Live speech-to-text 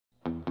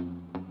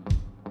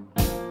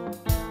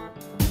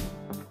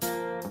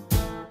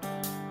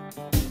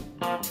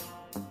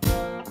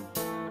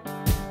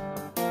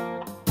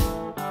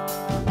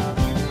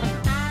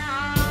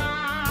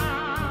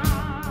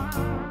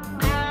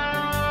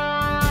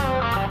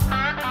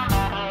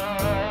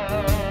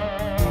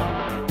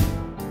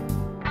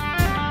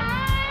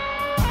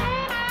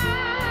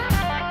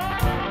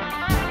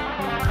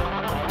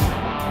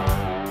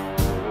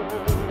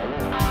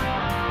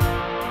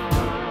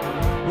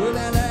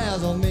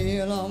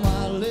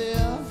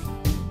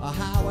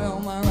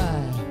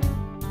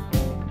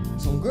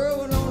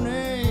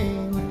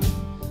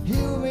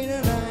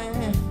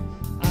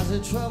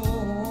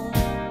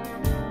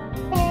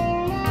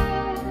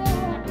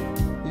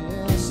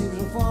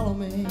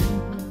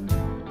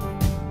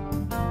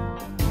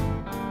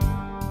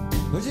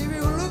But if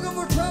you're looking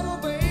for trouble,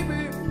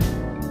 baby,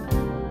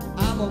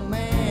 I'm a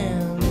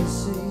man to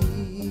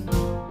see.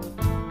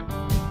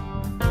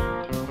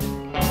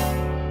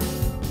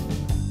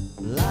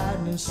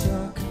 Lightning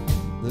struck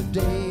the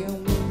day I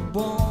was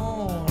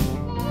born.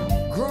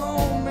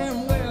 Grown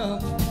men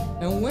wept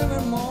and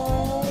women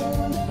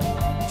moaned.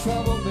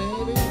 Trouble,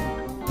 baby,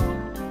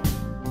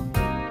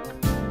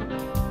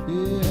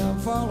 yeah,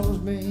 follows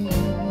me.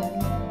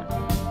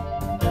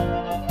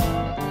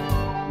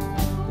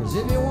 Cause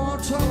if you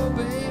want trouble,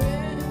 baby,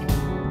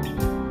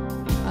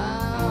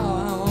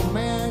 I'm a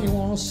man you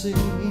wanna see.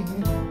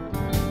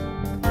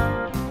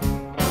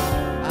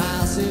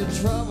 I said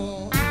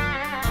trouble,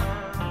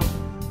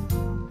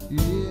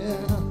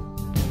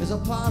 yeah, is a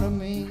part of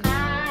me.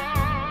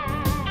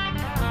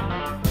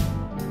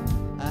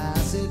 I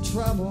said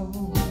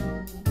trouble,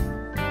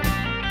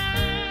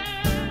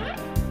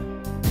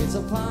 it's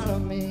a part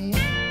of me.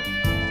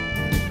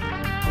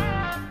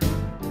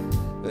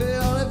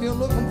 Well, if you're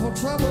looking for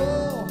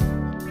trouble,